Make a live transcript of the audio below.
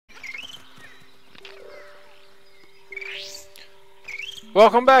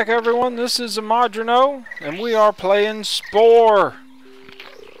Welcome back, everyone. This is Amadrino, and we are playing Spore.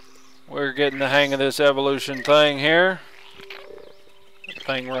 We're getting the hang of this evolution thing here. That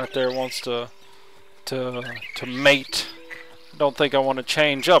thing right there wants to mate. I don't think I want to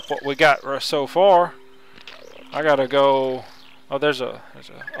change up what we got so far. I gotta go. Oh, there's a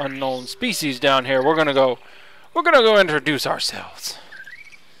unknown species down here. We're gonna go introduce ourselves.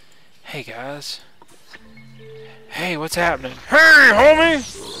 Hey guys. Hey, what's happening? Hey, homie!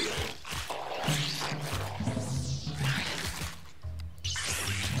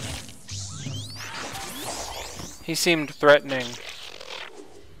 He seemed threatening.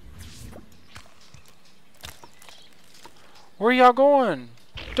 Where y'all going?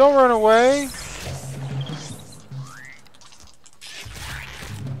 Don't run away!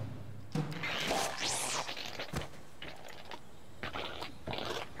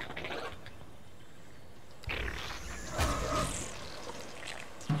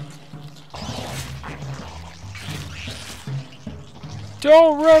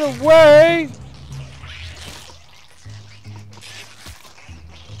 Don't run away!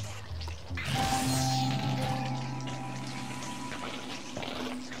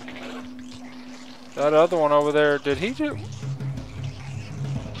 That other one over there, did he just...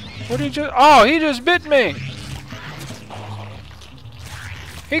 What did he just... Oh, he just bit me!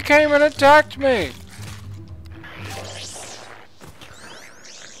 He came and attacked me!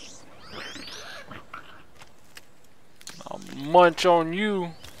 I'll munch on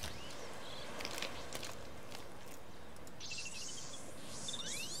you.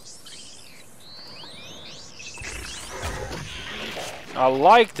 I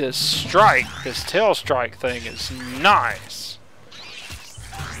like this strike. This tail strike thing is nice.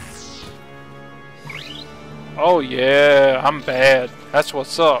 Oh yeah, I'm bad. That's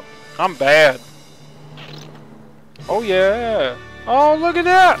what's up. I'm bad. Oh yeah. Oh, look at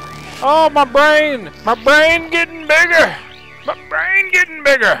that. Oh, my brain. My brain getting bigger. My brain getting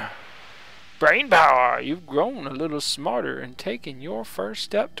bigger. Brain power. You've grown a little smarter and taken your first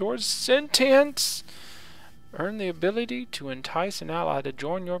step towards sentience. Earn the ability to entice an ally to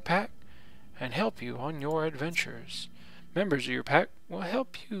join your pack and help you on your adventures. Members of your pack will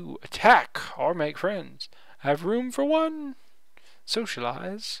help you attack or make friends. Have room for one.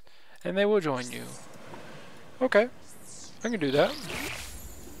 Socialize, and they will join you. Okay, I can do that.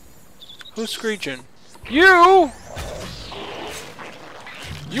 Who's screeching? You!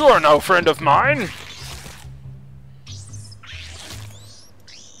 You are no friend of mine!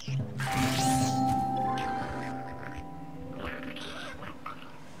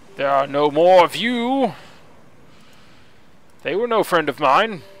 There are no more of you. They were no friend of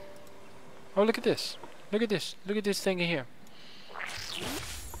mine. Oh, look at this. Look at this. Look at this thing in here.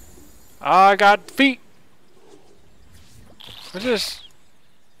 I got feet. What's this?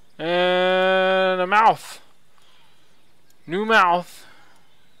 And a mouth. New mouth.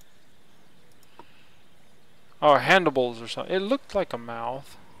 Oh, mandibles or something. It looked like a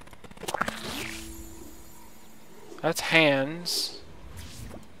mouth. That's hands.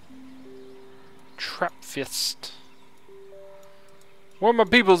 Trap fist. Where my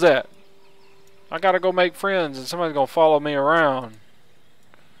people's at? I gotta go make friends and somebody's gonna follow me around.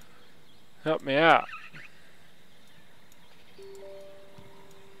 Help me out.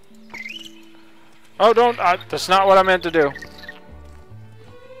 Oh, don't. That's not what I meant to do.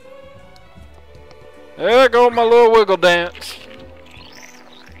 There goes my little wiggle dance.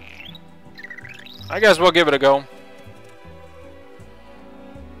 I guess we'll give it a go.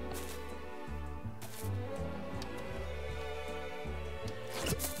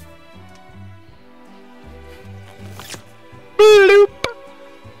 Bloop.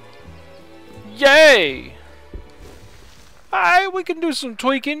 Yay! Alright, we can do some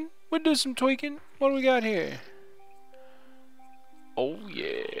tweaking. We'll do some tweaking. What do we got here? Oh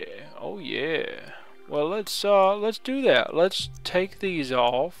yeah. Oh yeah. Well, let's do that. Let's take these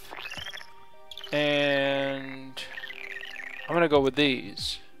off. And I'm gonna go with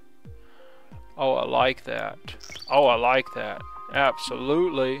these. Oh, I like that. Oh, I like that.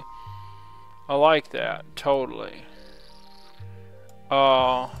 Absolutely. I like that. Totally.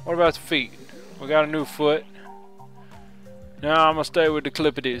 What about the feet? We got a new foot. Now I'm gonna stay with the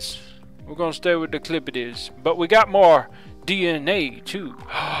clippities. We're gonna stay with the clippities. But we got more DNA too.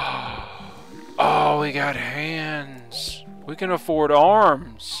 Oh, we got hands. We can afford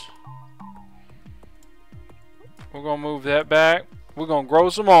arms. We're gonna move that back. We're gonna grow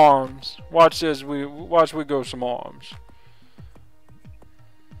some arms. Watch this. Watch we grow some arms.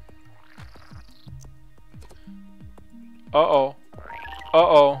 Uh-oh.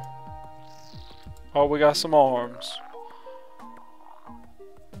 Uh-oh. Oh, we got some arms.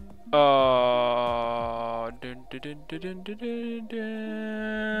 Dun, dun, dun, dun, dun, dun, dun,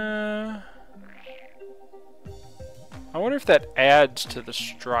 dun. I wonder if that adds to the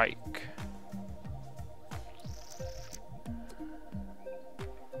strike.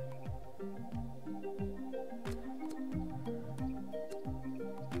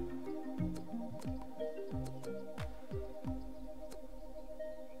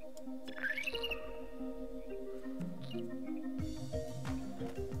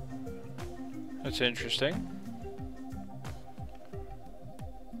 That's interesting.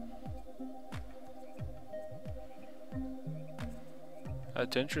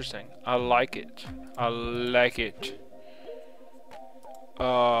 That's interesting. I like it. I like it.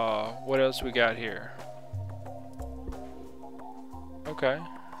 What else we got here? Okay.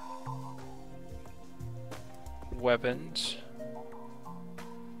 Weapons.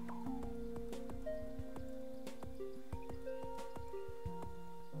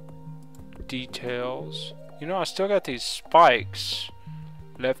 Details. You know, I still got these spikes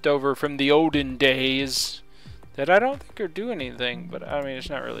left over from the olden days that I don't think are doing anything, but I mean, it's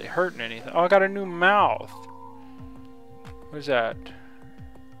not really hurting anything. Oh, I got a new mouth. What is that?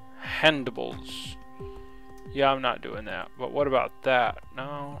 Handibles. Yeah, I'm not doing that. But what about that?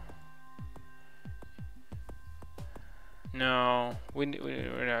 No. No,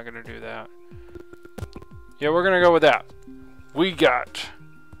 we're not gonna do that. Yeah, we're gonna go with that. We got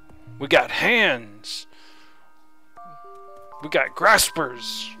hands. We got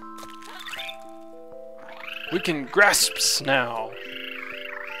graspers. We can grasps now.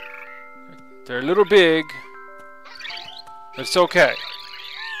 They're a little big, but it's okay.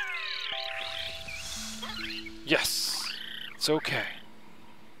 Yes, it's okay.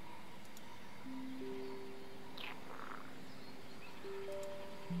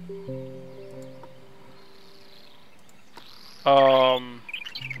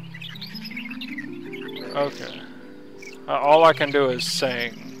 Okay. All I can do is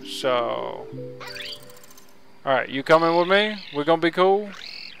sing, so... Alright, you coming with me? We're gonna be cool?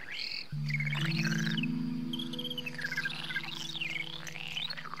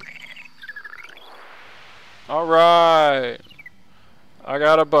 Alright. I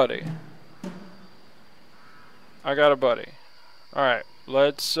got a buddy. Alright,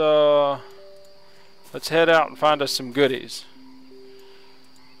 let's head out and find us some goodies.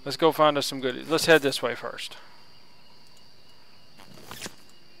 Let's go find us some goodies. Let's head this way first.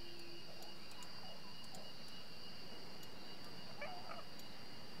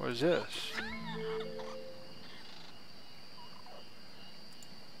 What is this?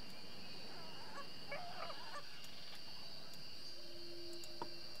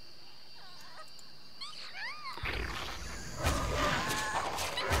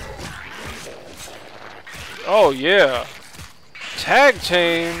 Oh yeah. Tag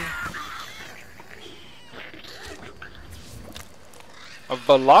team of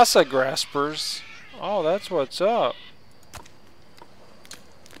Velocigraspers. Oh, that's what's up.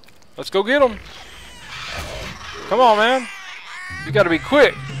 Let's go get them. Come on, man. You gotta be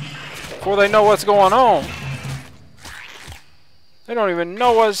quick before they know what's going on. They don't even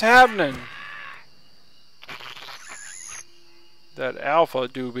know what's happening. That alpha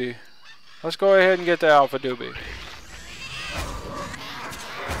doobie. Let's go ahead and get the alpha doobie.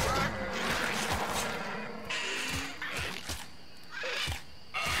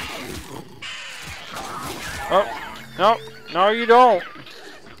 Oh, no, no you don't.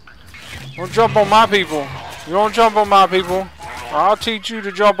 Don't jump on my people. You don't jump on my people. I'll teach you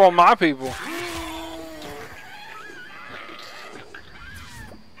to jump on my people.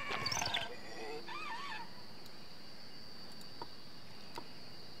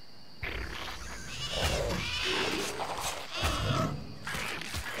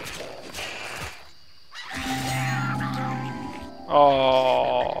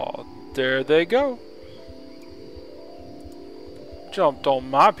 Oh, there they go. Jumped on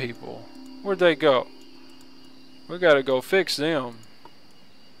my people. Where'd they go? We gotta go fix them.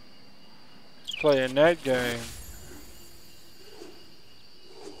 Playing that game.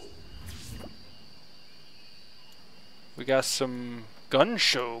 We got some gun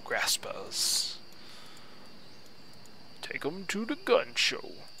show graspers. Take them to the gun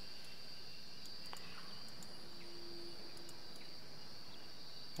show.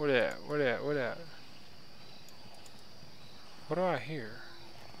 Where they at? Where they at? Where they at? What do I hear?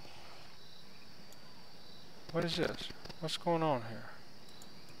 What is this? What's going on here?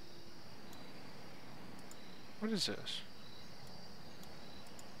 What is this?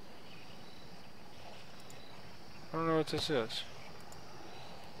 I don't know what this is.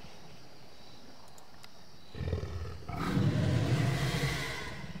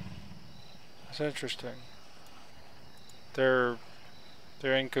 That's interesting. They're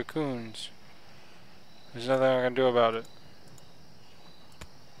in cocoons. There's nothing I can do about it.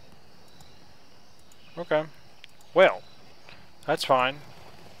 Okay. Well, that's fine.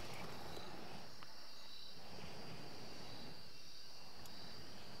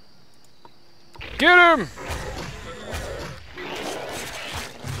 Get him!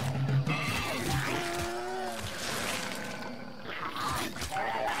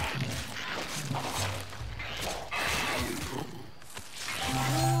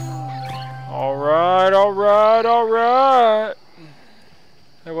 Alright, alright, alright.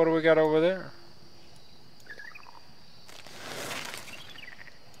 Hey, what do we got over there?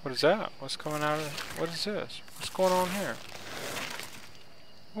 What is that? What's coming out of it? What is this? What's going on here?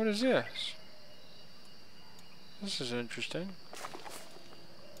 What is this? This is interesting.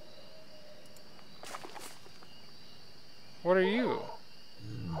 What are you?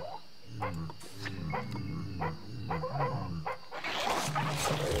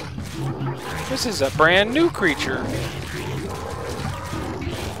 This is a brand new creature.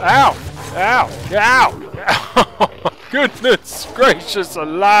 Ow! Ow! Ow! Goodness gracious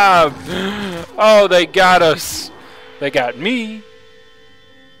alive! Oh, they got us. They got me.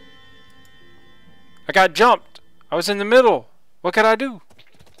 I got jumped. I was in the middle. What could I do?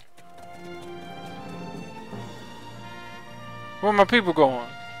 Where are my people going?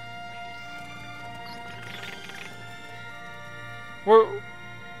 Where?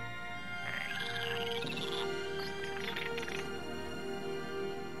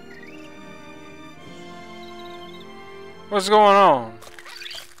 What's going on?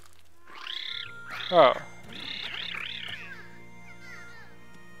 Oh.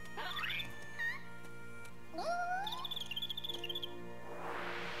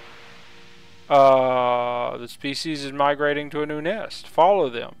 The species is migrating to a new nest. Follow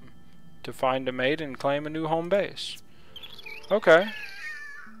them to find a mate and claim a new home base. Okay.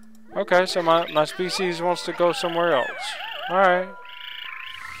 Okay, so my species wants to go somewhere else. Alright.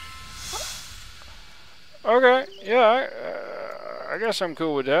 Okay, yeah, I guess I'm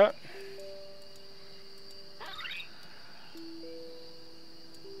cool with that.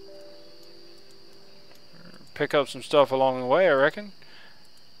 Pick up some stuff along the way, I reckon.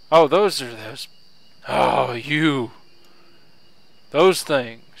 Oh, those are those. Oh, you. Those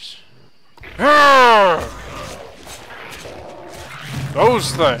things.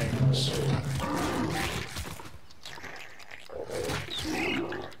 Those things.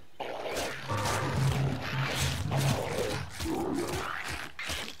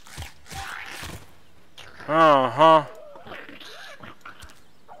 Uh-huh.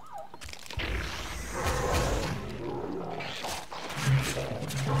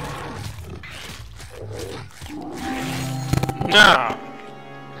 Now.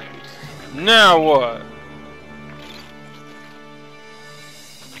 Now what?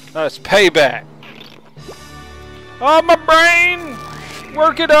 That's payback. Oh, my brain!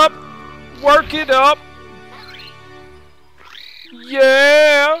 Work it up! Work it up!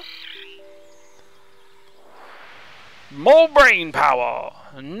 Yeah! More brain power!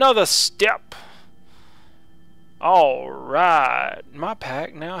 Another step! Alright. My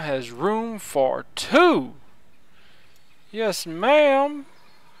pack now has room for 2! Yes, ma'am!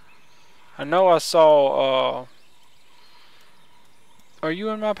 I know I saw, Are you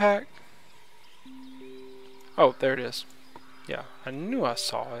in my pack? Oh, there it is. Yeah, I knew I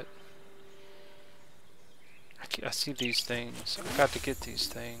saw it. I see these things. I've got to get these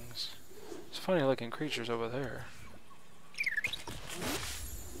things. There's funny looking creatures over there.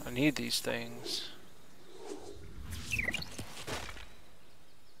 I need these things.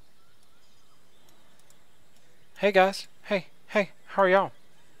 Hey guys. Hey, how are y'all?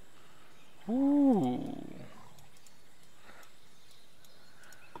 Ooh.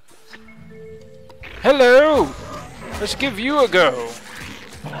 Hello! Let's give you a go.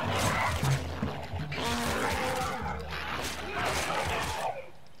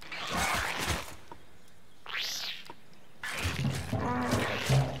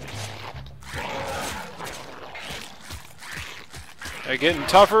 They're getting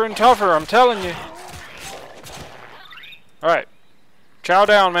tougher and tougher, I'm telling you. Alright. Chow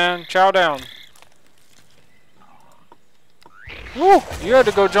down, man. Chow down. Woo! You had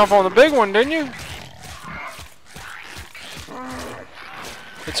to go jump on the big one, didn't you?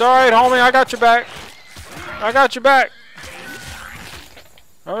 It's alright, homie. I got your back. I got your back.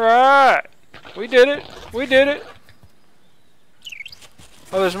 Alright. We did it. We did it.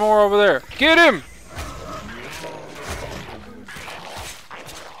 Oh, there's more over there. Get him!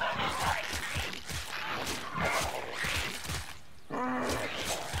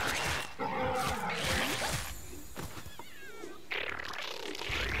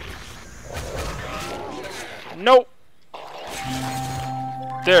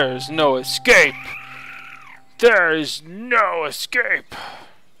 There is no escape. There is no escape.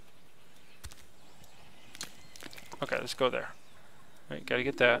 Okay, let's go there. Alright, gotta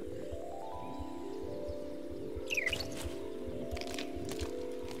get that.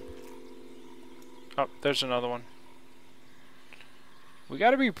 Oh, there's another one. We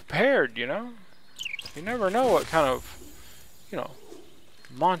gotta be prepared, you know? You never know what kind of, you know,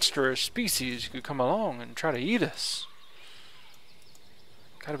 monstrous species could come along and try to eat us.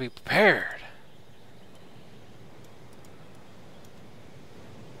 Gotta be prepared.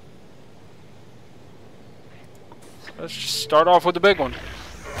 Let's just start off with the big one.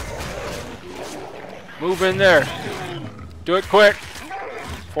 Move in there. Do it quick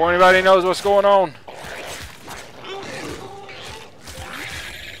before anybody knows what's going on.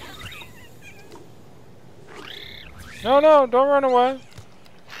 No, no, don't run away.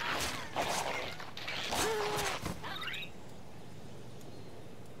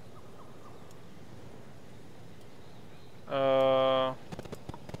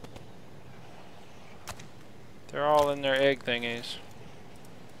 They're all in their egg thingies.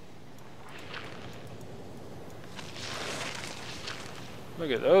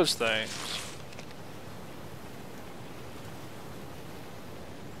 Look at those things.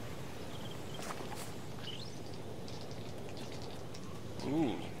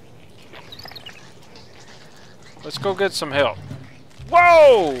 Ooh. Let's go get some help.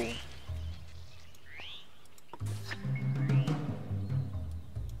 Whoa!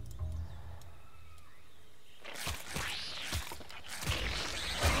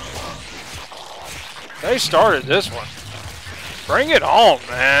 They started this one. Bring it on,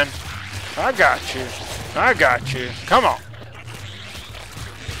 man. I got you. I got you. Come on.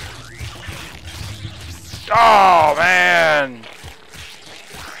 Oh, man.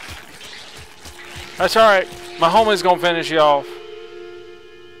 That's alright. My homie's gonna finish you off.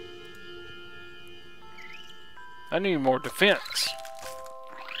 I need more defense.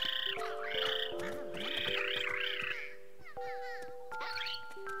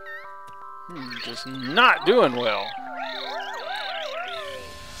 Just not doing well.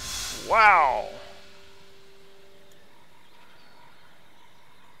 Wow.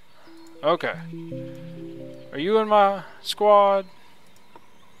 Okay. Are you in my squad?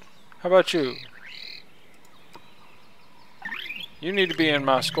 How about you? You need to be in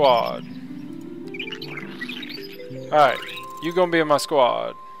my squad. Alright. You gonna be in my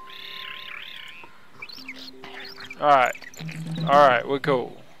squad. Alright. Alright, we're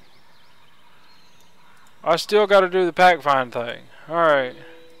cool. I still gotta do the pack find thing. Alright.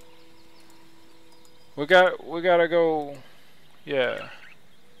 We gotta go. Yeah.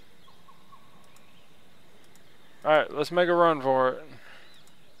 Alright, let's make a run for it.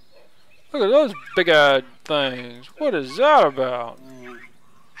 Look at those big-eyed things. What is that about?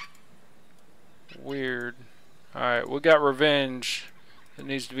 Weird. Alright, we got revenge that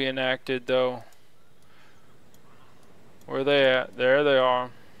needs to be enacted, though. Where are they at? There they are.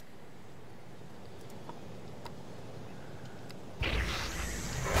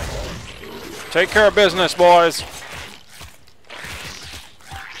 Take care of business, boys.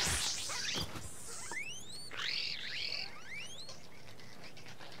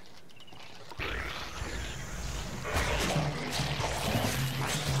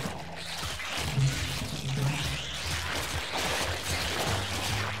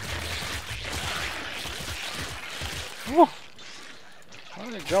 Woo. Why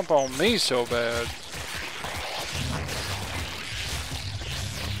did they jump on me so bad?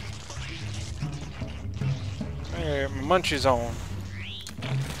 Hey, my munchies on.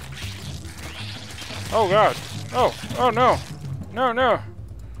 Oh god. Oh, oh no. No, no.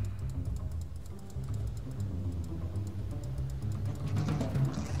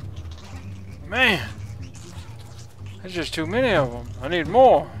 Man. There's just too many of them. I need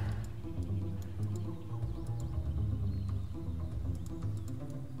more.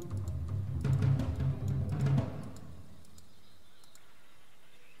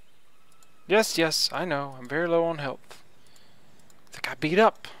 Yes, yes, I know. I'm very low on health. I got beat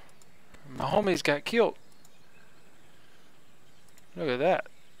up. My homies got killed. Look at that.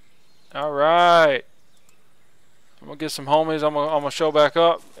 Alright. I'm gonna get some homies. I'm gonna show back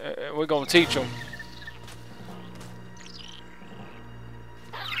up. We're gonna teach them.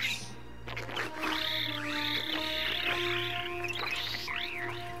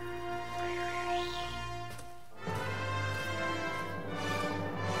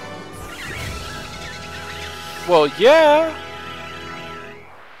 Well, yeah.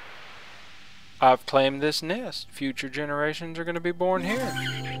 I've claimed this nest. Future generations are going to be born here.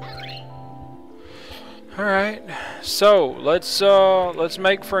 Alright, so let's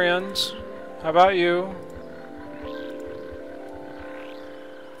make friends. How about you?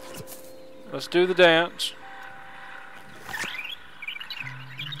 Let's do the dance.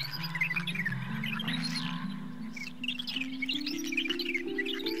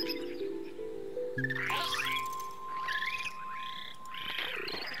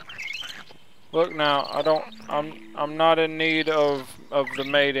 Look now, I'm not in need of the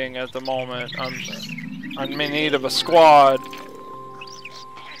mating at the moment. I'm in need of a squad.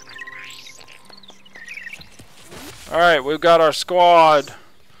 Alright, we've got our squad.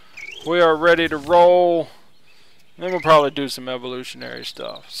 We are ready to roll. Then we'll probably do some evolutionary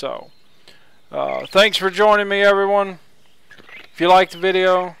stuff. So, thanks for joining me, everyone. If you liked the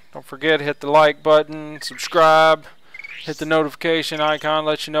video, don't forget to hit the like button, subscribe, hit the notification icon,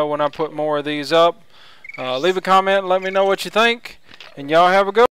 let you know when I put more of these up. Leave a comment and let me know what you think. And y'all have a good one.